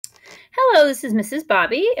Hello, this is Mrs.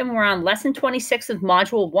 Bobby, and we're on lesson 26 of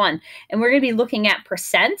module 1, and we're going to be looking at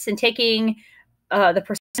percents and taking the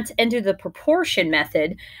percents into the proportion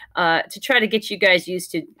method to try to get you guys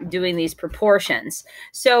used to doing these proportions.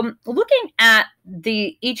 So looking at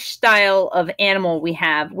each style of animal we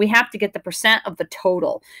have to get the percent of the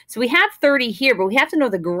total. So we have 30 here, but we have to know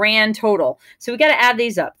the grand total. So we got to add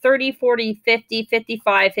these up: 30, 40, 50,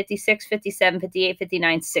 55, 56, 57, 58,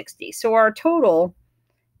 59, 60. So our total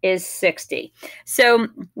is 60. So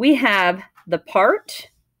we have the part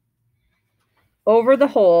over the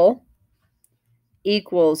whole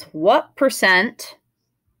equals what percent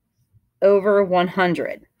over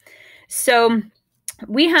 100. So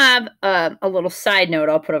we have a little side note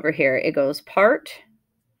I'll put over here. It goes part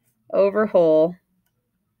over whole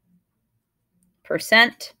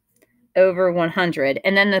percent over 100.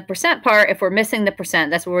 And then the percent part, if we're missing the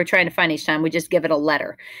percent, that's what we're trying to find each time. We just give it a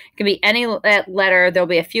letter. It can be any letter. There'll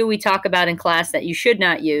be a few we talk about in class that you should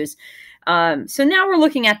not use. So now we're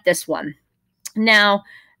looking at this one. Now,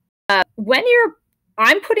 I'm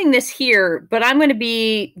putting this here, but I'm going to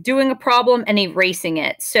be doing a problem and erasing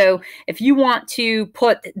it. So if you want to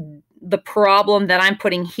put the problem that I'm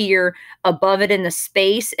putting here above it in the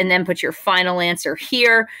space and then put your final answer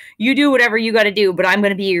here, you do whatever you got to do, but I'm going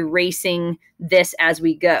to be erasing this as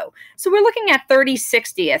we go. So we're looking at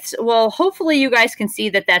 30/60ths. Well, hopefully you guys can see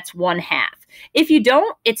that that's 1/2. If you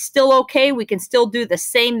don't, it's still okay. We can still do the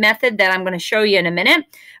same method that I'm going to show you in a minute,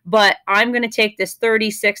 but I'm going to take this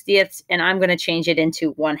 30/60ths and I'm going to change it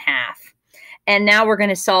into 1/2. And now we're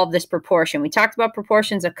going to solve this proportion. We talked about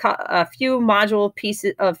proportions a few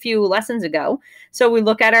lessons ago. So we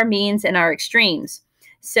look at our means and our extremes.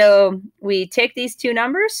 So we take these two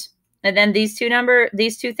numbers and then these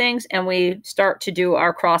two things, and we start to do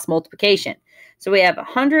our cross multiplication. So we have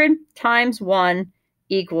 100 times 1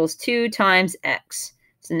 equals 2 times x.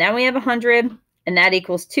 So now we have 100, and that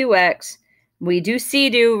equals 2x. We do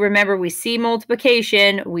CDO. Remember, we see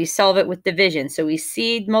multiplication, we solve it with division. So we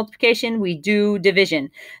see multiplication, we do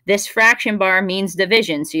division. This fraction bar means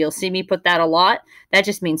division, so you'll see me put that a lot. That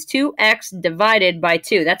just means 2x divided by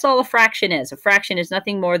 2. That's all a fraction is. A fraction is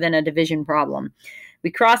nothing more than a division problem.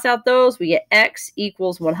 We cross out those, we get x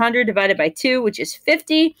equals 100 divided by 2, which is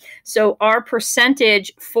 50. So our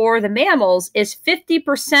percentage for the mammals is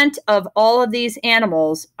 50% of all of these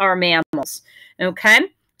animals are mammals. Okay?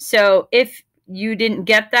 So if you didn't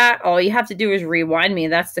get that, all you have to do is rewind me.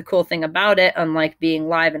 That's the cool thing about it, unlike being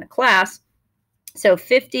live in a class. So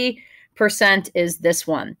 50% is this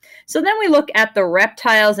one. So then we look at the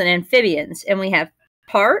reptiles and amphibians, and we have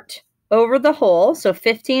part over the whole, so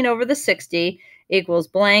 15 over the 60 equals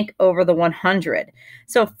blank over the 100.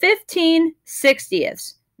 So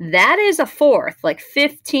 15/60ths, that is a fourth, like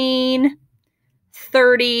 15,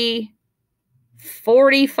 30,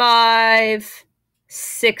 45,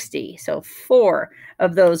 60. So 4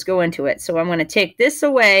 of those go into it. So I'm going to take this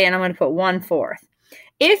away and I'm going to put 1/4.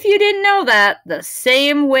 If you didn't know that, the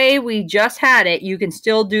same way we just had it, you can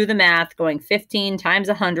still do the math going 15 times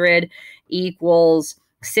 100 equals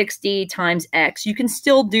 60 times x. You can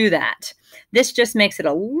still do that. This just makes it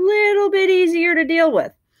a little bit easier to deal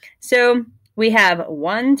with. So we have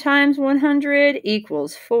 1 times 100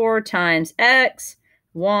 equals 4 times x.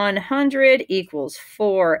 100 equals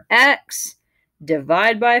 4x.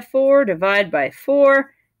 Divide by 4, divide by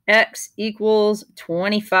 4, x equals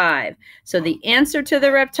 25. So the answer to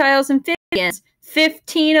the reptiles and amphibians,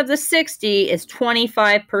 15 of the 60 is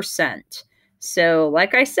 25%. So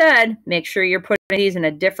like I said, make sure you're putting these in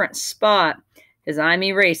a different spot because I'm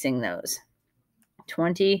erasing those.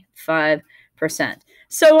 25%.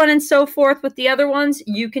 So on and so forth with the other ones.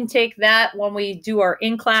 You can take that when we do our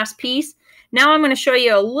in-class piece. Now I'm going to show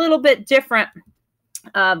you a little bit different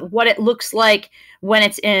what it looks like when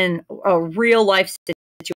it's in a real life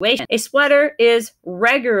situation. A sweater is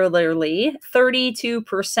regularly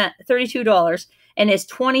 $32 and is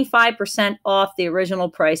 25% off the original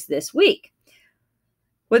price this week.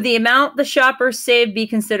 Would the amount the shopper saved be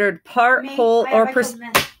considered part, whole, or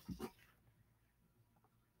percent?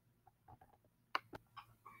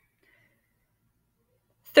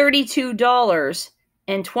 $32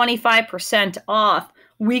 and 25% off.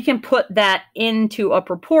 We can put that into a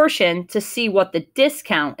proportion to see what the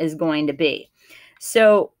discount is going to be.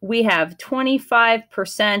 So we have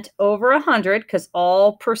 25% over 100 because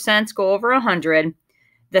all percents go over 100.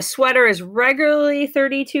 The sweater is regularly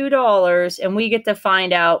 $32, and we get to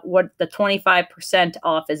find out what the 25%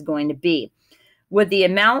 off is going to be. Would the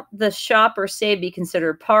amount the shopper saved be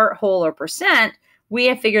considered part, whole, or percent? We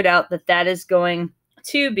have figured out that that is going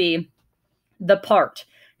to be the part,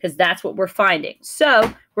 because that's what we're finding.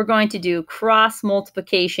 So we're going to do cross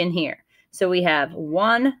multiplication here. So we have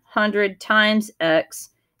 100 times x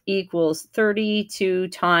equals 32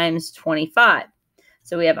 times 25.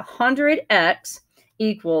 So we have 100x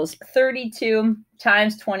equals 32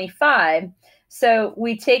 times 25. So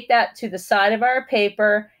we take that to the side of our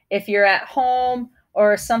paper. If you're at home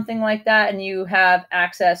or something like that and you have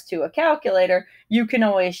access to a calculator, you can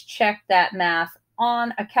always check that math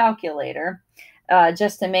on a calculator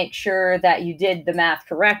just to make sure that you did the math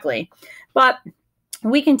correctly. But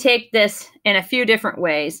we can take this in a few different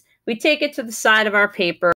ways. We take it to the side of our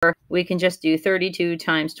paper. We can just do 32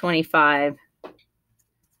 times 25.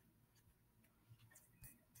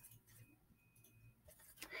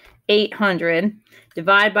 $800,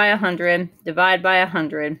 divide by 100, divide by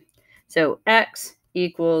 100. So x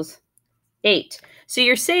equals 8. So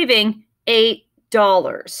you're saving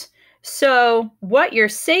 $8. So what you're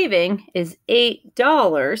saving is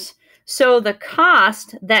 $8. So the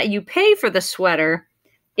cost that you pay for the sweater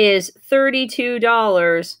is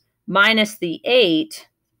 $32 minus the 8.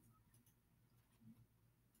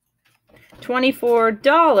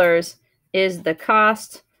 $24 is the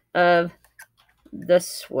cost of the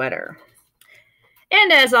sweater.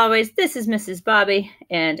 And as always, this is Mrs. Bobby,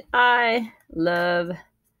 and I love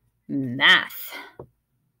math.